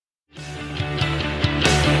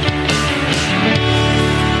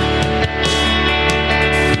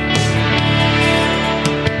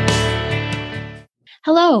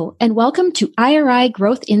Hello, and welcome to IRI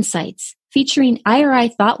Growth Insights, featuring IRI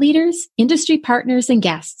thought leaders, industry partners, and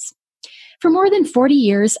guests. For more than 40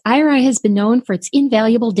 years, IRI has been known for its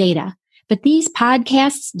invaluable data, but these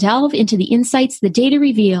podcasts delve into the insights the data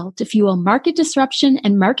reveal to fuel market disruption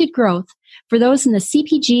and market growth for those in the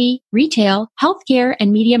CPG, retail, healthcare,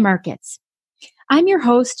 and media markets. I'm your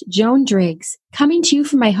host, Joan Driggs, coming to you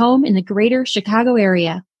from my home in the greater Chicago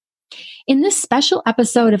area. In this special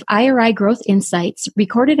episode of IRI Growth Insights,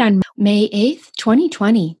 recorded on May 8th,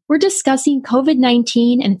 2020, we're discussing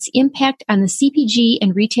COVID-19 and its impact on the CPG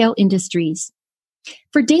and retail industries.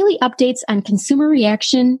 For daily updates on consumer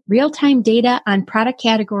reaction, real-time data on product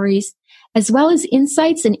categories, as well as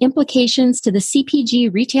insights and implications to the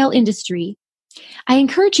CPG retail industry, I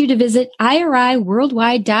encourage you to visit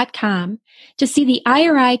IRIworldwide.com to see the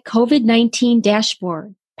IRI COVID-19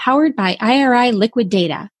 dashboard, powered by IRI Liquid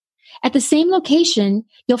Data. At the same location,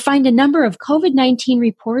 you'll find a number of COVID-19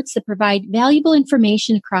 reports that provide valuable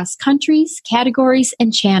information across countries, categories,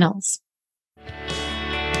 and channels.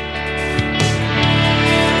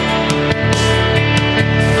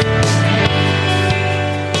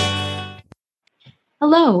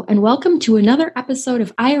 Hello, and welcome to another episode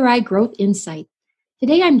of IRI Growth Insight.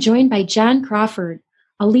 Today I'm joined by John Crawford,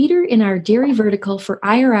 a leader in our dairy vertical for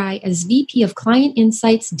IRI as VP of Client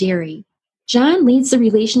Insights Dairy. John leads the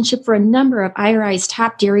relationship for a number of IRI's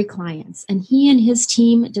top dairy clients, and he and his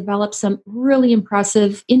team develop some really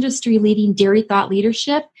impressive industry-leading dairy thought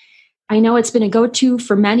leadership. I know it's been a go-to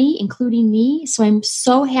for many, including me, so I'm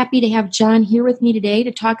so happy to have John here with me today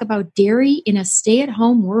to talk about dairy in a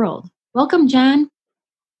stay-at-home world. Welcome, John.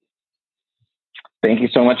 Thank you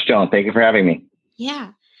so much, Joan. Thank you for having me. Yeah.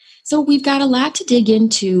 So we've got a lot to dig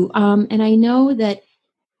into, and I know that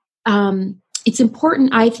it's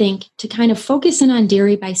important, I think, to kind of focus in on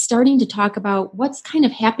dairy by starting to talk about what's kind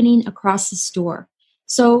of happening across the store.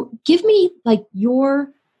 So give me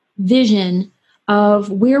your vision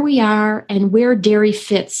of where we are and where dairy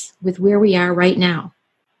fits with where we are right now.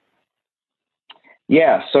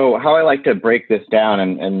 Yeah, so how I like to break this down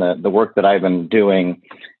and the work that I've been doing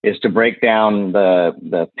is to break down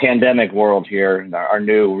the pandemic world here, our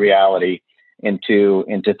new reality, into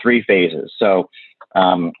three phases. So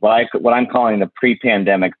what I'm calling the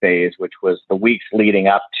pre-pandemic phase, which was the weeks leading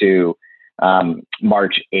up to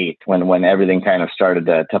March 8th, when everything kind of started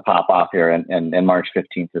to pop off here, and March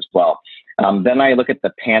 15th as well. Then I look at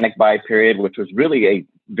the panic buy period, which was really a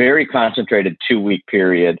very concentrated 2-week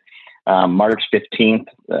period, March 15th,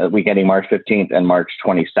 week ending March 15th and March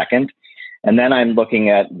 22nd. And then I'm looking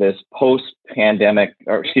at this post-panic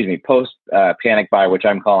buy, which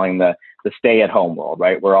I'm calling the stay-at-home world,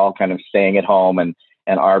 right? We're all kind of staying at home, and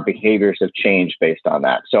our behaviors have changed based on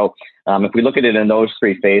that. So if we look at it in those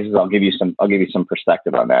three phases, I'll give you some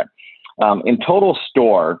perspective on that. In total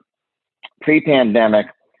store, pre-pandemic,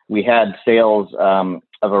 we had sales of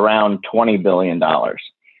around $20 billion,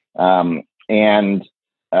 about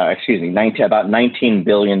 $19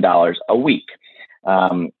 billion a week.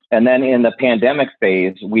 And then in the pandemic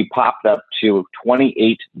phase, we popped up to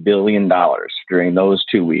 $28 billion during those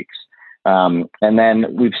 2 weeks. And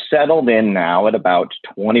then we've settled in now at about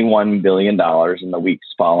 $21 billion in the weeks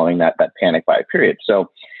following that panic buy period.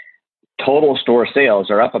 So total store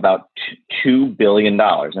sales are up about $2 billion.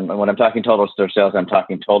 And when I'm talking total store sales, I'm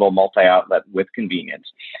talking total multi-outlet with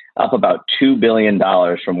convenience, up about $2 billion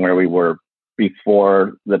from where we were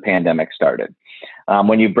before the pandemic started.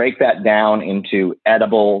 When you break that down into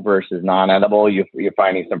edible versus non-edible, you're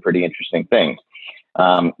finding some pretty interesting things.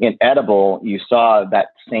 In edible, you saw that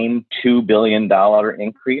same $2 billion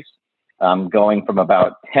increase, going from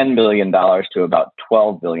about $10 billion to about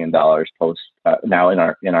 $12 billion post now in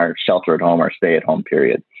our shelter at home or stay at home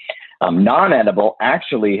period. Non-edible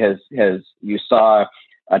actually has you saw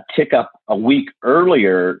a tick up a week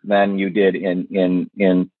earlier than you did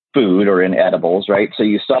in food or in edibles, right? So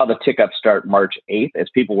you saw the tick up start March 8th as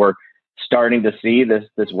people were starting to see this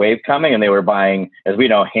wave coming, and they were buying, as we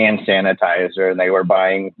know, hand sanitizer, and they were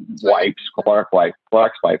buying wipes, Clorox wipes.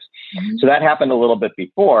 Mm-hmm. So that happened a little bit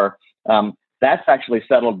before. That's actually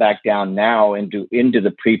settled back down now into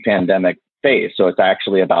the pre-pandemic phase. So it's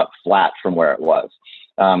actually about flat from where it was.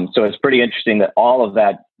 So it's pretty interesting that all of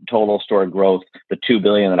that total store growth, the $2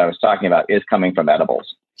 billion that I was talking about, is coming from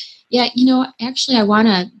edibles. Yeah, actually, I want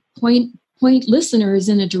to point listeners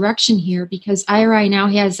in a direction here, because IRI now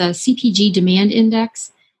has a CPG demand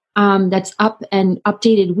index that's up and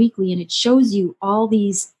updated weekly, and it shows you all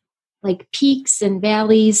these peaks and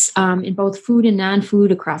valleys in both food and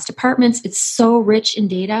non-food across departments. It's so rich in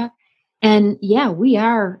data. And yeah, we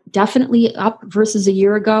are definitely up versus a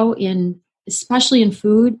year ago, especially in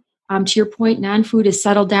food. To your point, non-food has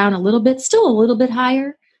settled down a little bit, still a little bit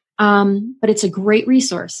higher, but it's a great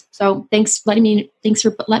resource. So thanks for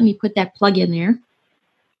letting me put that plug in there.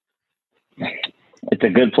 It's a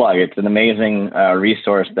good plug. It's an amazing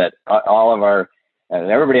resource that all of our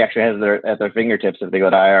everybody actually has at their fingertips if they go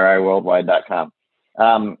to iriworldwide.com.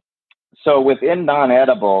 So within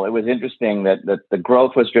non-edible, it was interesting that the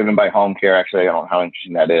growth was driven by home care. Actually, I don't know how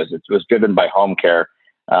interesting that is. It was driven by home care.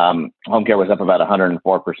 Home care was up about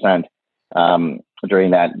 104%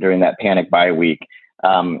 during that panic buy week.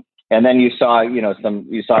 And then you saw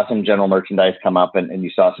some general merchandise come up, and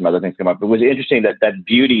you saw some other things come up. It was interesting that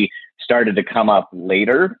beauty started to come up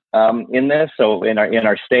later in this. So in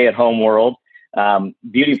our stay-at-home world,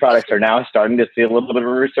 beauty products are now starting to see a little bit of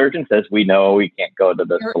a resurgence. As we know, we can't go to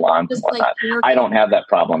the salons and whatnot. Like I don't have that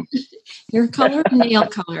problem. Hair color, nail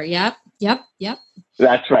color. Yep.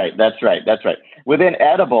 That's right. Within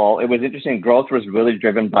edible, it was interesting. Growth was really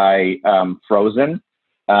driven by frozen.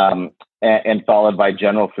 And followed by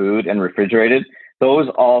general food and refrigerated. Those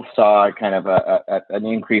all saw kind of an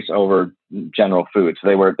increase over general food. So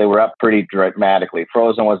they were up pretty dramatically.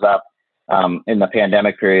 Frozen was up in the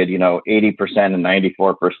pandemic period, 80% and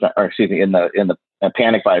 94%, or excuse me, in the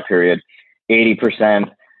panic buy period,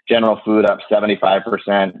 80%. General food up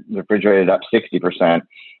 75%, refrigerated up 60%.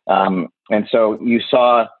 And so you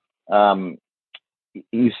saw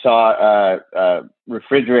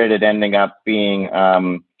refrigerated ending up being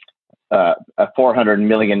 $400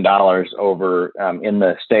 million over in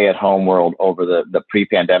the stay-at-home world over the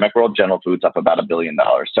pre-pandemic world. General food's up about $1 billion.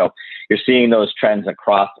 So you're seeing those trends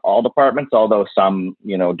across all departments, although some,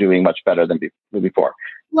 doing much better than before.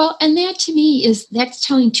 Well, and that to me that's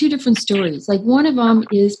telling two different stories. Like one of them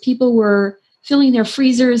is people were filling their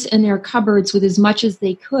freezers and their cupboards with as much as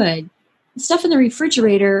they could. Stuff in the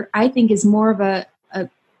refrigerator, I think, is more of a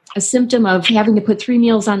symptom of having to put 3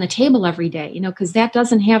 meals on the table every day, because that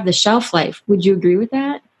doesn't have the shelf life. Would you agree with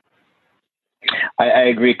that? I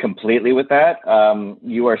agree completely with that.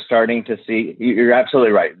 You are starting to see, you're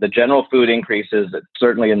absolutely right. The general food increases,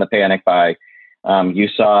 certainly in the panic buy. You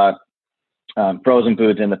saw frozen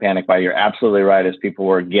foods in the panic buy. You're absolutely right, as people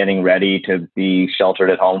were getting ready to be sheltered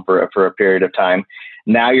at home for a period of time.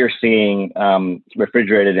 Now you're seeing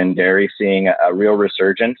refrigerated and dairy seeing a real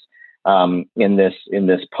resurgence. In this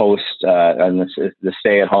post the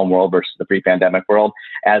stay-at-home world versus the pre-pandemic world,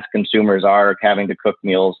 as consumers are having to cook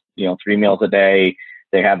meals, 3 meals a day.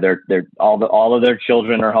 They have all of their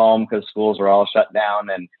children are home because schools are all shut down,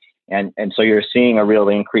 and so you're seeing a real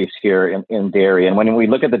increase here in dairy. And when we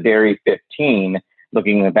look at the Dairy 15,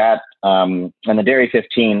 looking at that, and the Dairy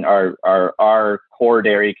 15 are our core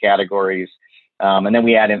dairy categories. And then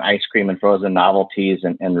we add in ice cream and frozen novelties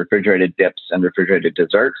and refrigerated dips and refrigerated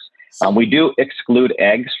desserts. We do exclude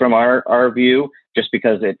eggs from our view, just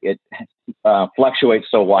because it fluctuates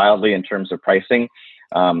so wildly in terms of pricing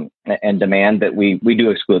and demand that we do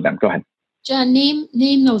exclude them. Go ahead, John. Name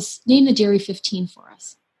the Dairy 15 for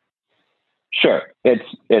us. Sure. It's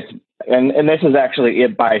and this is actually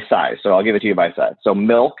it by size. So I'll give it to you by size. So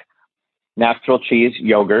milk, natural cheese,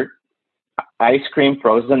 yogurt, ice cream,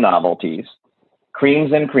 frozen novelties,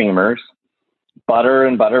 creams and creamers, butter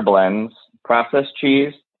and butter blends, processed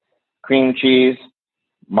cheese, cream cheese,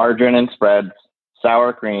 margarine and spreads,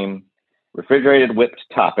 sour cream, refrigerated whipped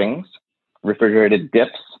toppings, refrigerated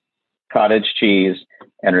dips, cottage cheese,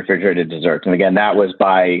 and refrigerated desserts. And again, that was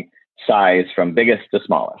by size from biggest to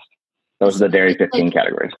smallest. Those are the Dairy 15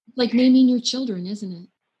 categories. Like naming your children, isn't it?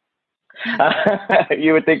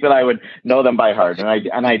 You would think that I would know them by heart, and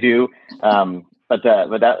I do. But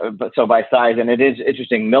so by size, and it is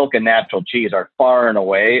interesting. Milk and natural cheese are far and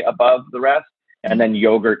away above the rest, and then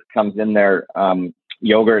yogurt comes in there.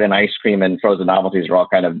 Yogurt and ice cream and frozen novelties are all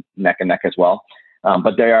kind of neck and neck as well.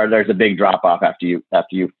 But there's a big drop off after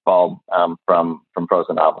you fall from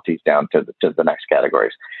frozen novelties down to the next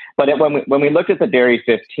categories. But when we looked at the Dairy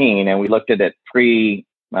 15 and we looked at it pre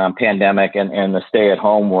pandemic and the stay at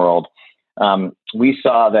home world, we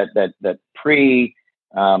saw that pre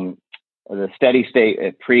the steady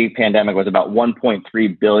state pre pandemic was about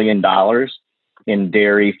 $1.3 billion in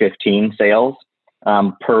Dairy 15 sales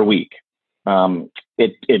per week.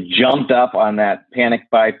 It jumped up on that panic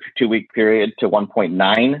buy 2-week period to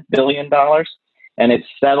 $1.9 billion, and it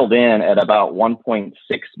settled in at about $1.6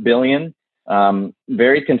 billion,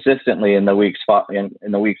 very consistently in the weeks in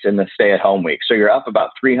the stay-at-home week. So you're up about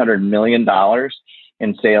 $300 million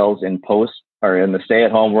in sales in the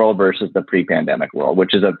stay-at-home world versus the pre-pandemic world,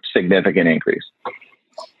 which is a significant increase.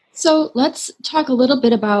 So let's talk a little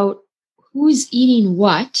bit about who's eating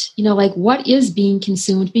what. Like what is being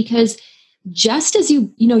consumed, because just as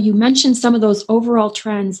you mentioned some of those overall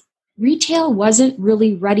trends, retail wasn't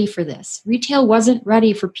really ready for this. Retail wasn't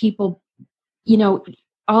ready for people,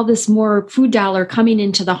 all this more food dollar coming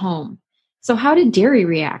into the home. So how did dairy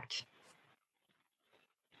react?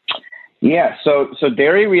 Yeah, so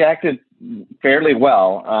dairy reacted fairly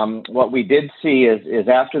well. What we did see is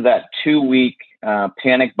after that 2-week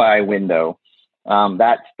panic buy window,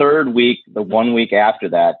 that third week, the 1 week after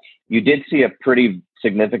that, you did see a pretty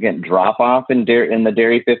significant drop off in the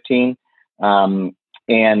Dairy 15, and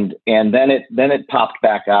then it popped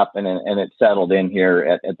back up and it settled in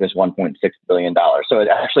here at this $1.6 billion. So it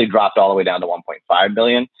actually dropped all the way down to $1.5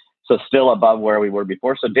 billion. So still above where we were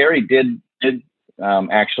before. So dairy did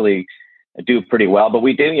actually do pretty well, but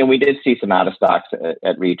we did see some out of stocks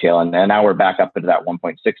at retail, and now we're back up into that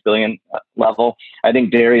 1.6 billion level. I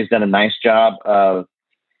think dairy has done a nice job of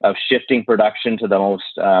shifting production to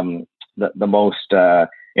the most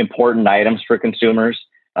important items for consumers.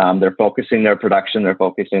 They're focusing their production, they're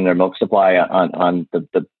focusing their milk supply on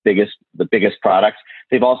the biggest products.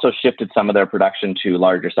 They've also shifted some of their production to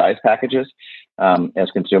larger size packages as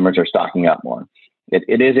consumers are stocking up more.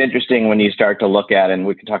 It is interesting when you start to look at, and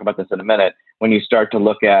we can talk about this in a minute, when you start to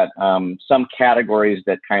look at some categories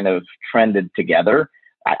that kind of trended together.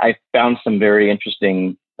 I found some very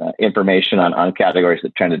interesting information on categories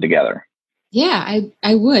that trended together. Yeah,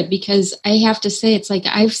 I would, because I have to say, it's like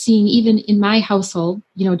I've seen even in my household,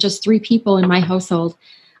 just 3 people in my household,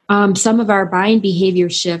 some of our buying behavior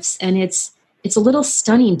shifts, and it's a little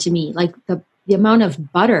stunning to me, like the amount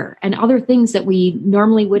of butter and other things that we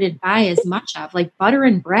normally wouldn't buy as much of, like butter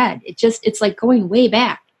and bread. It's like going way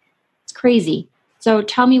back. It's crazy. So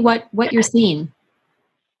tell me what you're seeing.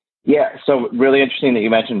 Yeah, so really interesting that you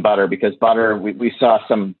mentioned butter, because butter, we saw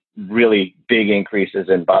some really big increases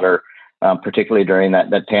in butter, particularly during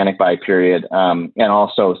that panic buy period. And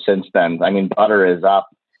also since then, I mean, butter is up,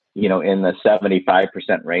 in the 75%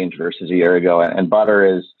 range versus a year ago. And butter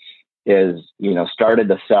is started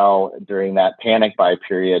to sell during that panic buy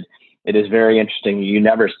period. It is very interesting. You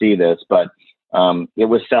never see this, but it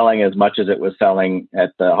was selling as much as it was selling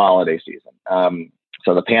at the holiday season.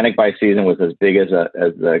 So the panic buy season was as big as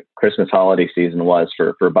the Christmas holiday season was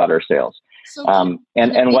for butter sales. So can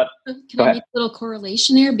I make a little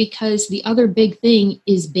correlation there? Because the other big thing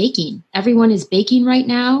is baking. Everyone is baking right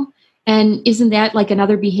now. And isn't that like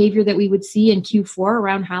another behavior that we would see in Q4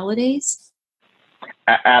 around holidays?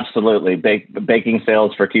 Absolutely. Baking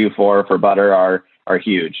sales for Q4 for butter are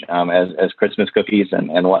huge, as Christmas cookies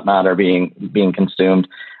and whatnot are being consumed.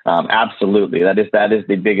 Absolutely. That is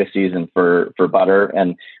the biggest season for butter.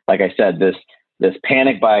 And like I said, this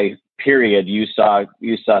panic buy period, you saw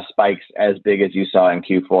spikes as big as you saw in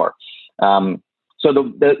Q4. So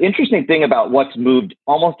the interesting thing about what's moved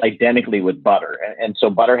almost identically with butter, and so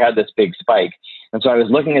butter had this big spike. And so I was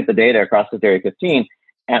looking at the data across the Dairy 15,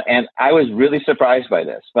 and I was really surprised by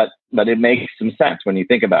this, but it makes some sense when you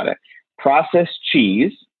think about it. Processed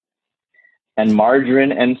cheese and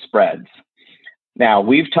margarine and spreads. Now,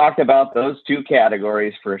 we've talked about those 2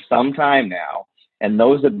 categories for some time now, and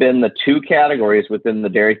those have been the 2 categories within the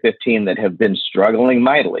Dairy 15 that have been struggling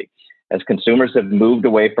mightily. As consumers have moved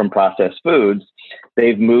away from processed foods,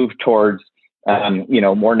 they've moved towards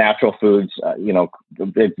more natural foods.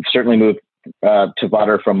 They've certainly moved to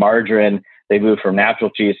butter from margarine. They moved from natural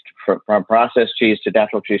cheese from processed cheese to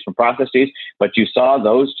natural cheese from processed cheese. But you saw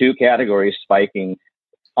those 2 categories spiking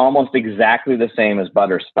almost exactly the same as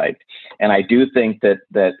butter spiked. And I do think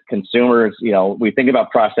that consumers, we think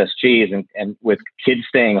about processed cheese and with kids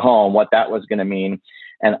staying home, what that was going to mean.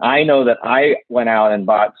 And I know that I went out and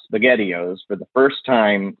bought SpaghettiOs for the first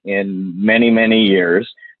time in many, many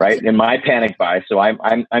years, right? In my panic buy. So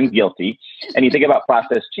I'm guilty. And you think about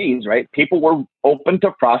processed cheese, right? People were open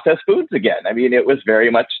to processed foods again. I mean, it was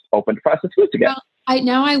very much open to processed foods again. Well,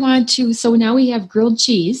 so now we have grilled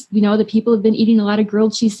cheese. The people have been eating a lot of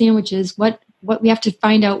grilled cheese sandwiches. What we have to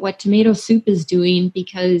find out what tomato soup is doing,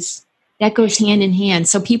 because that goes hand in hand.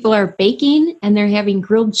 So people are baking and they're having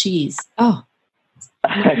grilled cheese. Oh,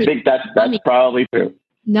 I think that's probably true.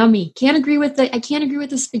 Nummy. I can't agree with the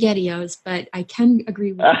SpaghettiOs, but I can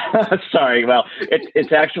agree with. Sorry. Well,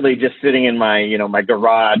 it's actually just sitting in my my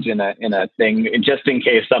garage in a thing just in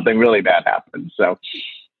case something really bad happens. So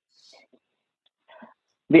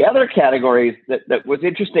the other categories that was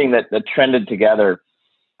interesting that trended together.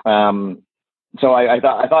 So I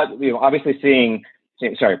thought obviously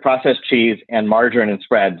processed cheese and margarine and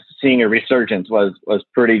spreads, seeing a resurgence was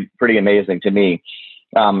pretty amazing to me.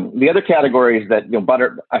 The other categories that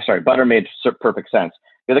butter made perfect sense.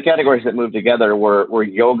 The other categories that moved together were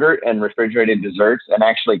yogurt and refrigerated desserts and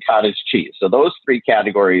actually cottage cheese. So those 3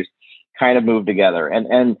 categories kind of moved together.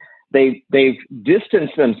 And they've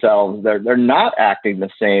distanced themselves. They're not acting the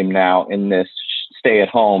same now in this stay at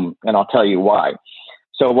home, and I'll tell you why.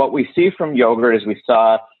 So what we see from yogurt is we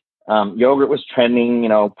saw yogurt was trending,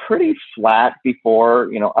 pretty flat before,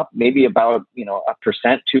 up maybe about 1%,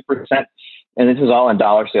 2%, and this is all in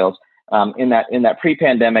dollar sales. In that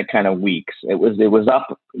pre-pandemic kind of weeks, it was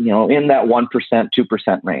up, in that 1%,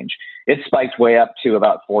 2% range. It spiked way up to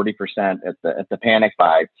about 40% at the panic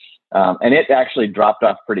buy, and it actually dropped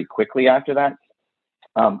off pretty quickly after that.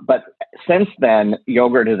 But since then,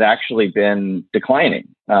 yogurt has actually been declining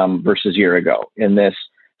versus a year ago in this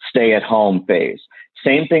stay-at-home phase.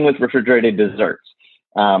 Same thing with refrigerated desserts.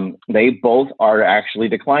 They both are actually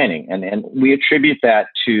declining, and we attribute that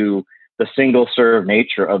to the single serve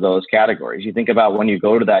nature of those categories. You think about when you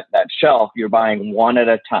go to that shelf, you're buying one at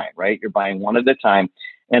a time, right? You're buying one at a time.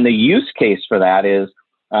 And the use case for that is,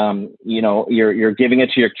 you're giving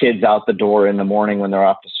it to your kids out the door in the morning when they're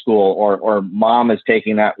off to school, or mom is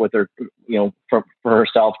taking that with her, for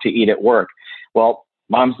herself to eat at work. Well,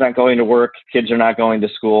 mom's not going to work, kids are not going to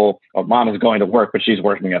school, or mom is going to work, but she's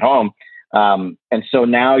working at home. And so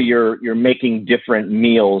now you're making different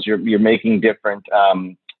meals, you're making different,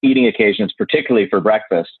 eating occasions, particularly for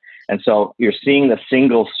breakfast. And so you're seeing the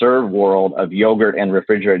single serve world of yogurt and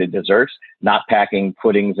refrigerated desserts, not packing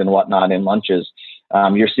puddings and whatnot in lunches.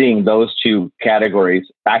 You're seeing those two categories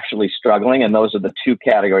actually struggling. And those are the two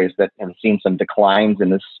categories that have seen some declines in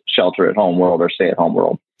this shelter at home world or stay at home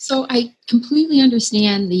world. So I completely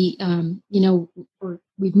understand we've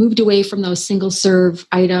moved away from those single serve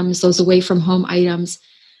items, those away from home items.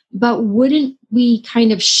 But wouldn't we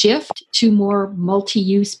kind of shift to more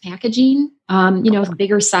multi-use packaging,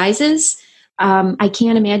 bigger sizes? I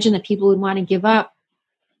can't imagine that people would want to give up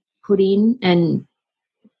pudding and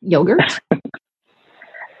yogurt.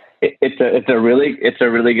 It's a really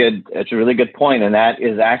good point, and that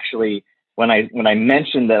is actually when I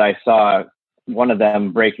mentioned that I saw one of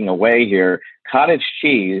them breaking away here. Cottage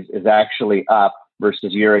cheese is actually up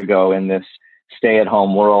versus a year ago in this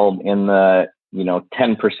stay-at-home world in the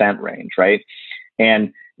 10% range, right?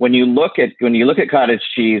 And when you look at cottage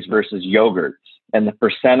cheese versus yogurt and the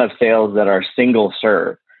percent of sales that are single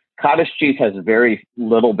serve, cottage cheese has very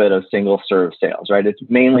little bit of single serve sales, right? It's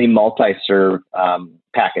mainly multi-serve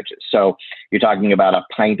packages. So you're talking about a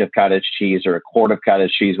pint of cottage cheese or a quart of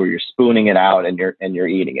cottage cheese where you're spooning it out and you're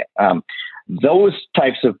eating it. Those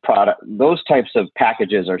types of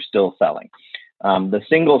packages are still selling. The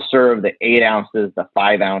single serve, the 8 ounces, the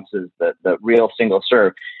 5 ounces, the real single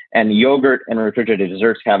serve, and yogurt and refrigerated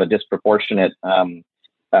desserts have a disproportionate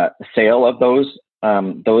sale of those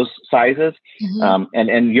sizes. Mm-hmm.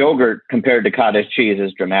 And yogurt compared to cottage cheese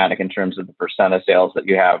is dramatic in terms of the percent of sales that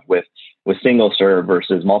you have with single serve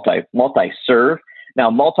versus multi-serve. Now,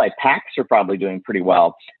 multi-packs are probably doing pretty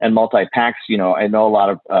well. And multi-packs, I know a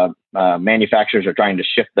lot of manufacturers are trying to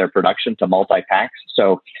shift their production to multi-packs.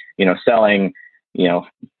 So, selling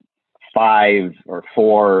 5 or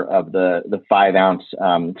 4 of the 5 ounce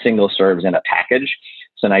single serves in a package.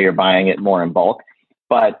 So now you're buying it more in bulk.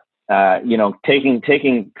 But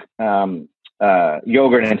taking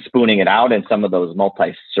yogurt and spooning it out in some of those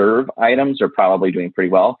multi-serve items are probably doing pretty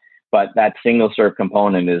well. But that single serve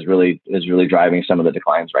component is really driving some of the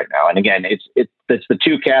declines right now. And again, it's the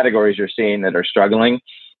two categories you're seeing that are struggling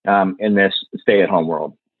in this stay-at-home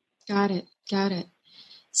world. Got it.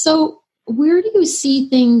 So where do you see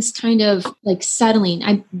things kind of like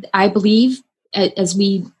settling? I believe as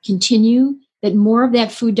we continue that more of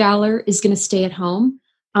that food dollar is going to stay at home.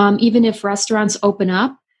 Even if restaurants open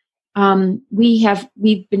up,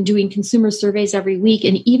 we've been doing consumer surveys every week,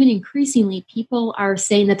 and even increasingly people are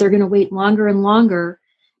saying that they're going to wait longer and longer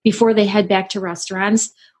before they head back to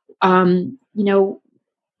restaurants.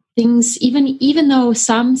 Things, even though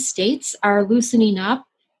some states are loosening up,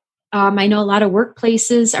 I know a lot of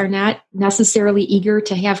workplaces are not necessarily eager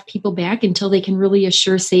to have people back until they can really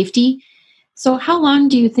assure safety. So how long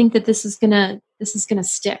do you think that this is gonna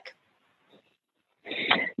stick?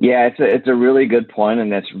 Yeah, it's a really good point, and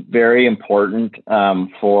that's very important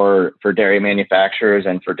for dairy manufacturers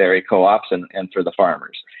and for dairy co-ops and for the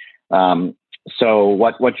farmers. So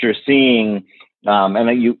what you're seeing,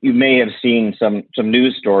 and you may have seen some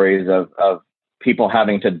news stories of people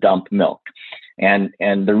having to dump milk. And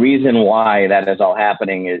the reason why that is all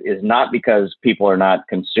happening is not because people are not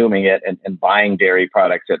consuming it and buying dairy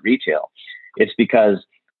products at retail. It's because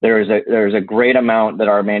there's a great amount that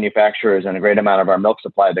our manufacturers and a great amount of our milk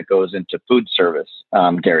supply that goes into food service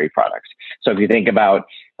dairy products. So if you think about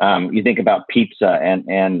pizza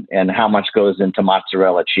and how much goes into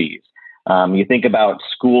mozzarella cheese, You think about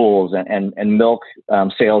schools and milk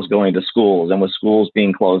sales going to schools, and with schools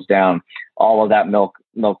being closed down, all of that milk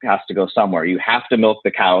has to go somewhere. You have to milk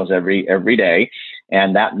the cows every day,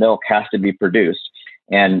 and that milk has to be produced.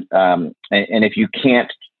 And if you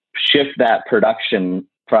can't shift that production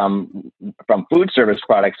from food service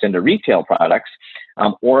products into retail products,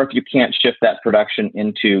 or if you can't shift that production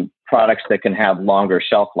into products that can have longer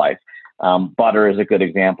shelf life. Butter is a good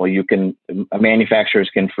example. Manufacturers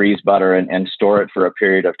can freeze butter and store it for a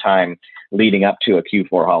period of time leading up to a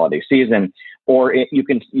Q4 holiday season, or you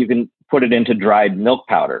can put it into dried milk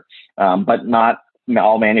powder, but not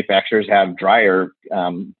all manufacturers have dryer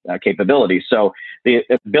capabilities. So the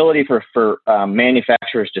ability for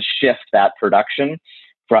manufacturers to shift that production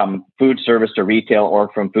from food service to retail, or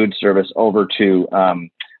from food service over to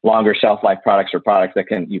longer shelf life products, or products that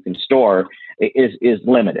you can store, is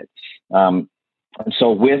limited. And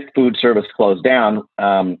so with food service closed down,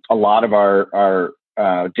 a lot of our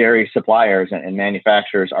dairy suppliers and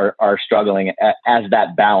manufacturers are struggling as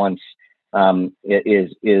that balance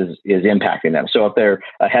is impacting them. So if they're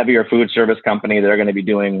a heavier food service company, they're going to be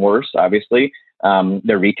doing worse, obviously.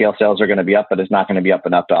 Their retail sales are going to be up, but it's not going to be up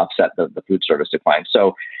enough to offset the food service decline.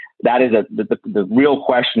 So that is the real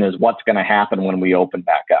question is what's going to happen when we open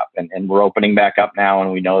back up, and we're opening back up now,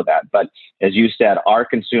 and we know that. But as you said, are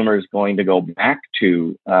consumers going to go back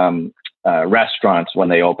to restaurants when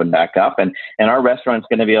they open back up, and are restaurants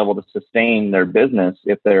going to be able to sustain their business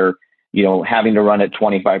if they're having to run at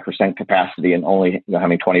 25% capacity and only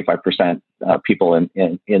having 25% people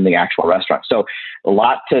in the actual restaurant? So a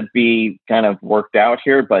lot to be kind of worked out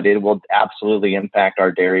here, but it will absolutely impact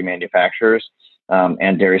our dairy manufacturers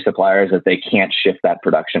and dairy suppliers if they can't shift that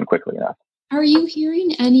production quickly enough. Are you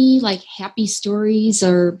hearing any happy stories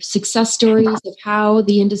or success stories of how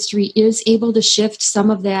the industry is able to shift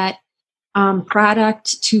some of that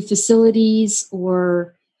product to facilities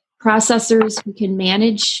or processors who can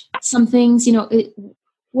manage some things?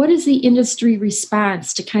 What is the industry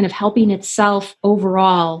response to kind of helping itself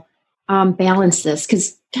overall balance this?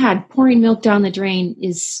 Because God, pouring milk down the drain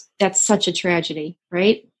that's such a tragedy,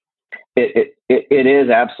 right? It is,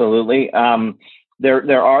 absolutely.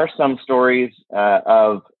 There are some stories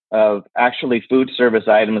of actually food service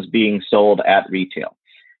items being sold at retail.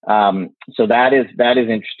 So that is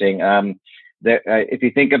interesting. If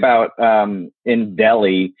you think about in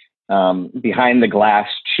deli, behind the glass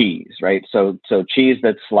cheese, right? So cheese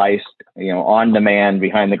that's sliced, on demand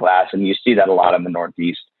behind the glass, and you see that a lot in the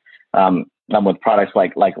Northeast. With products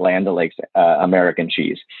like Land O'Lakes American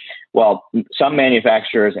cheese. Well, some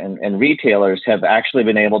manufacturers and retailers have actually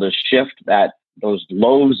been able to shift those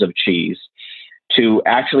loaves of cheese to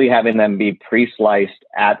actually having them be pre-sliced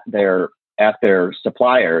at their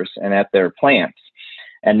suppliers and at their plants,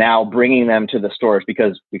 and now bringing them to the stores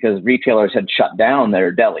because retailers had shut down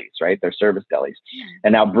their delis, right? Their service delis.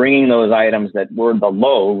 And now bringing those items that were the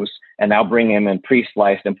loaves and now bringing them in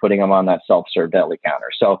pre-sliced and putting them on that self-serve deli counter.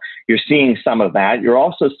 So you're seeing some of that. You're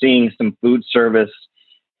also seeing some food service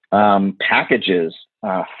packages,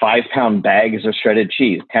 5-pound bags of shredded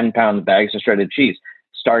cheese, 10-pound bags of shredded cheese,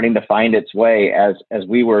 starting to find its way as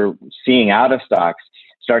we were seeing out of stocks,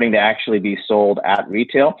 starting to actually be sold at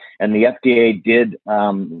retail. And the FDA did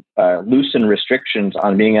loosen restrictions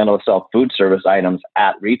on being able to sell food service items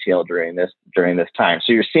at retail during this time.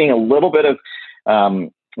 So you're seeing a little bit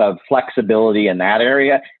of flexibility in that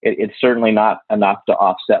area. It's certainly not enough to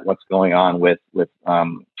offset what's going on with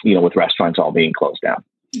restaurants all being closed down.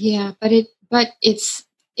 Yeah, but it's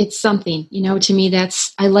something, to me,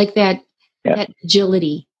 I like that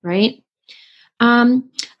agility, right?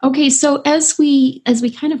 Okay, so as we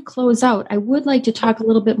kind of close out, I would like to talk a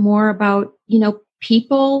little bit more about,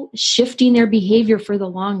 people shifting their behavior for the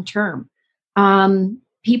long term.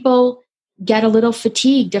 People get a little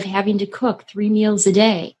fatigued of having to cook 3 meals a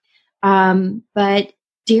day. But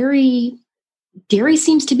dairy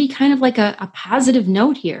seems to be kind of like a positive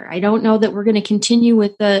note here. I don't know that we're going to continue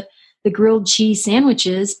with the grilled cheese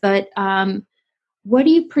sandwiches, but what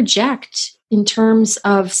do you project in terms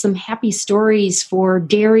of some happy stories for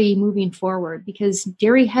dairy moving forward? Because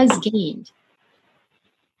dairy has gained.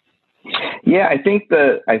 Yeah, I think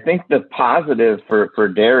the positive for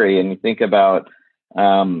dairy, and you think about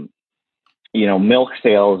milk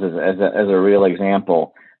sales as a real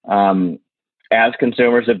example. As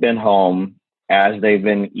consumers have been home, as they've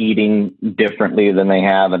been eating differently than they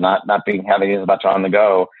have, and not having as much on the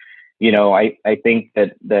go, I think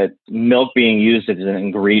that milk being used as an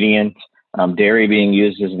ingredient, dairy being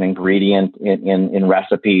used as an ingredient in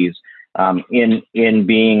recipes, in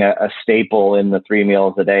being a staple in the 3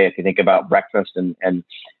 meals a day. If you think about breakfast and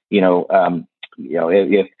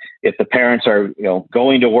if the parents are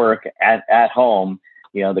going to work at home,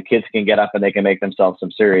 the kids can get up and they can make themselves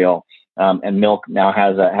some cereal. And milk now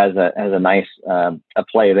has a nice a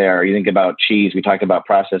play there. You think about cheese. We talked about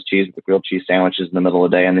processed cheese with grilled cheese sandwiches in the middle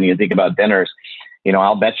of the day, and then you think about dinners.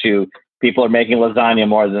 I'll bet you people are making lasagna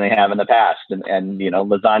more than they have in the past, and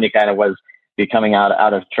lasagna kind of was becoming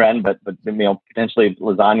out of trend, but potentially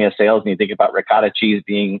lasagna sales. And you think about ricotta cheese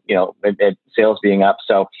being sales being up.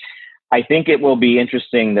 So I think it will be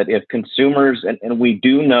interesting that if consumers, and we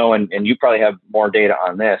do know, and you probably have more data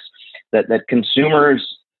on this, that consumers,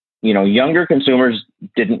 younger consumers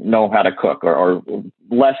didn't know how to cook, or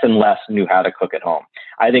less and less knew how to cook at home.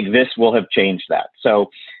 I think this will have changed that.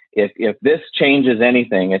 So if this changes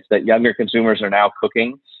anything, it's that younger consumers are now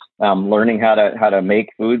cooking, learning how to make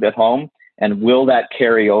food at home. And will that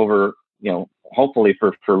carry over, hopefully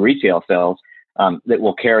for retail sales, that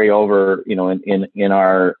will carry over, in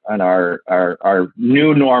our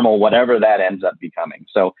new normal, whatever that ends up becoming.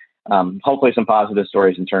 So hopefully some positive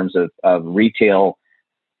stories in terms of retail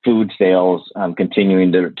food sales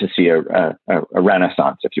continuing to see a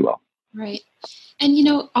renaissance, if you will. Right. And,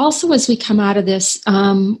 also as we come out of this,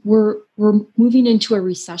 we're moving into a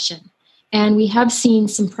recession, and we have seen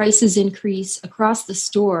some prices increase across the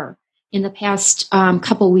store in the past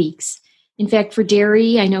couple weeks. In fact, for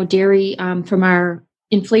dairy, I know dairy from our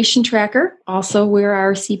inflation tracker, also where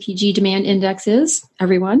our CPG demand index is,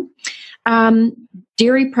 everyone,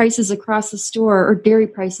 dairy prices across the store, or dairy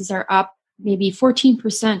prices are up maybe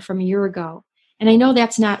 14% from a year ago. And I know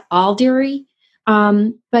that's not all dairy,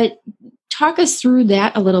 but talk us through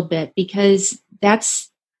that a little bit, because that's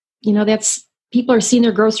people are seeing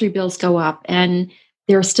their grocery bills go up, and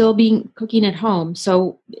they're still cooking at home.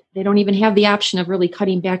 So they don't even have the option of really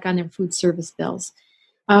cutting back on their food service bills.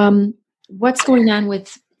 What's going on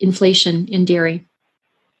with inflation in dairy?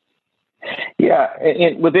 Yeah,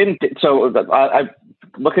 I'm looking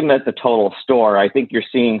at the total store. I think you're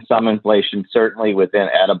seeing some inflation, certainly within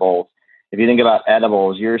edibles. If you think about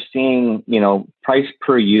edibles, you're seeing, price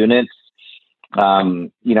per unit,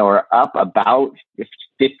 are up about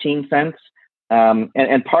 15 cents.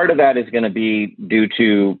 And part of that is going to be due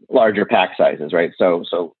to larger pack sizes, right? So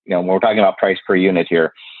when we're talking about price per unit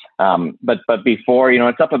here, but before,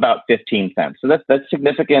 it's up about 15 cents. So that's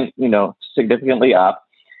significant, significantly up.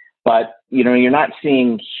 But you're not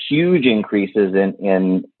seeing huge increases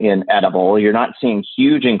in edible. You're not seeing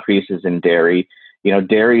huge increases in dairy.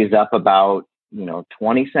 Dairy is up about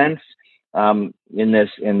 20 cents in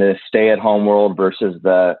this stay-at-home world versus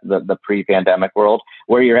the pre-pandemic world.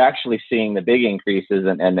 Where you're actually seeing the big increases,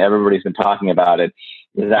 and everybody's been talking about it,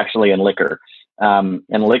 is actually in liquor. And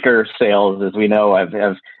liquor sales, as we know,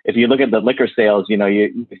 if you look at the liquor sales,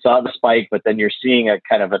 you saw the spike, but then you're seeing a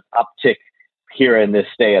kind of an uptick here in this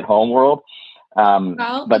stay-at-home world.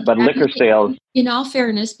 But liquor sales, in all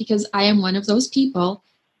fairness, because I am one of those people,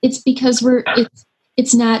 it's because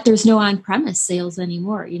it's not, there's no on-premise sales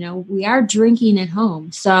anymore. We are drinking at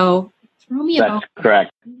home. So throw me a bone. That's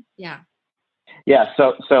correct. Yeah. Yeah.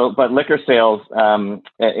 But liquor sales,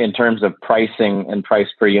 in terms of pricing and price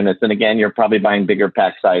per units, and again, you're probably buying bigger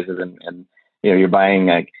pack sizes, and you're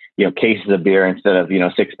buying cases of beer instead of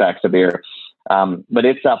 6 packs of beer. But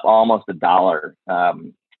it's up almost $1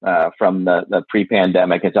 from the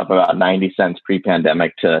pre-pandemic. It's up about 90 cents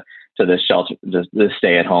pre-pandemic to this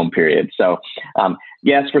stay-at-home period. So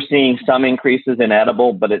yes, we're seeing some increases in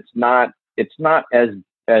edible, but it's not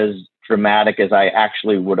as dramatic as I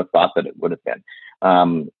actually would have thought that it would have been.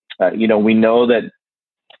 We know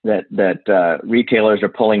that retailers are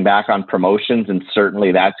pulling back on promotions, and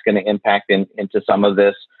certainly that's going to impact into some of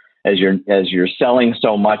this, as you're selling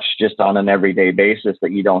so much just on an everyday basis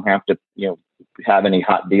that you don't have to have any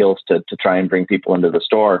hot deals to try and bring people into the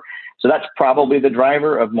store. So that's probably the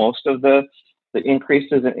driver of most of the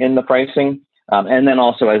increases in the pricing. And then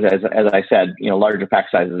also, as I said, larger pack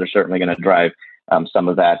sizes are certainly going to drive some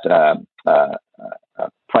of that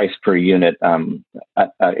price per unit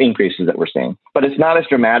increases that we're seeing. But it's not as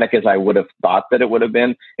dramatic as I would have thought that it would have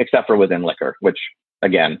been, except for within liquor, which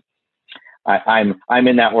again, I'm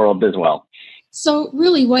in that world as well. So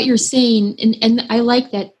really what you're saying, and I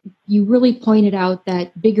like that you really pointed out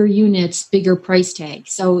that bigger units, bigger price tag.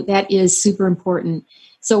 So that is super important.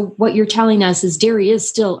 So what you're telling us is dairy is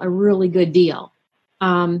still a really good deal.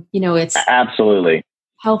 It's absolutely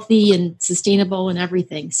healthy and sustainable and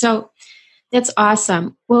everything. So that's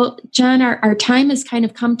awesome. Well, John, our time has kind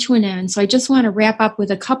of come to an end. So I just want to wrap up with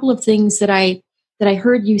a couple of things that I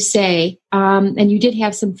heard you say, and you did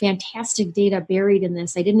have some fantastic data buried in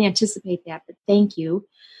this. I didn't anticipate that, but thank you.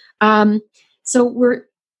 So we're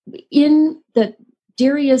in the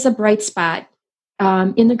dairy is a bright spot.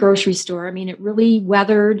 in the grocery store. I mean, it really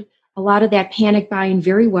weathered a lot of that panic buying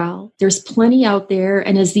very well. There's plenty out there.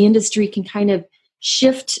 And as the industry can kind of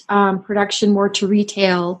shift production more to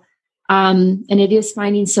retail, and it is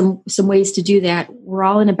finding some ways to do that, we're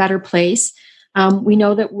all in a better place. We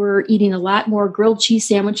know that we're eating a lot more grilled cheese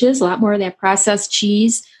sandwiches, a lot more of that processed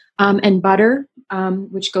cheese and butter,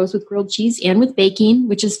 which goes with grilled cheese and with baking,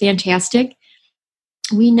 which is fantastic.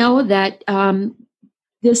 We know that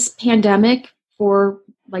this pandemic, for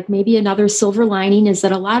like maybe another silver lining, is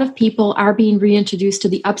that a lot of people are being reintroduced to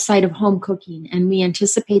the upside of home cooking, and we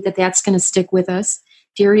anticipate that that's going to stick with us.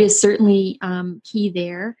 Dairy is certainly key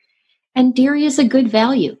there, and dairy is a good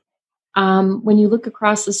value. When you look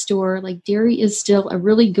across the store, like dairy is still a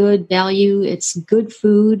really good value. It's good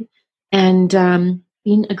food, and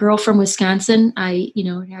being a girl from Wisconsin,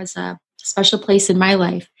 it has a special place in my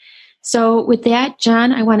life. So with that,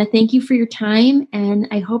 John, I want to thank you for your time, and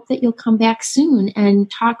I hope that you'll come back soon and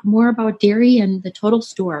talk more about dairy and the total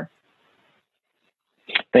store.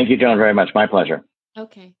 Thank you, Joan, very much. My pleasure.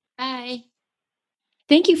 Okay. Bye.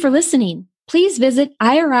 Thank you for listening. Please visit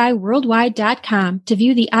IRIworldwide.com to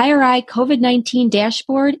view the IRI COVID-19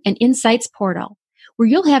 dashboard and insights portal, where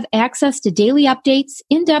you'll have access to daily updates,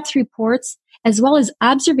 in-depth reports, as well as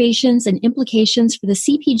observations and implications for the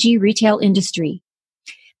CPG retail industry.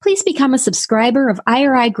 Please become a subscriber of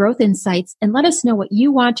IRI Growth Insights and let us know what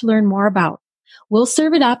you want to learn more about. We'll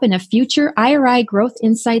serve it up in a future IRI Growth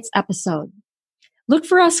Insights episode. Look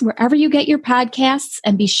for us wherever you get your podcasts,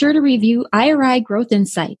 and be sure to review IRI Growth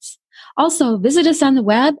Insights. Also, visit us on the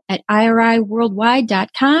web at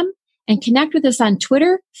IRIworldwide.com and connect with us on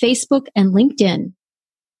Twitter, Facebook, and LinkedIn.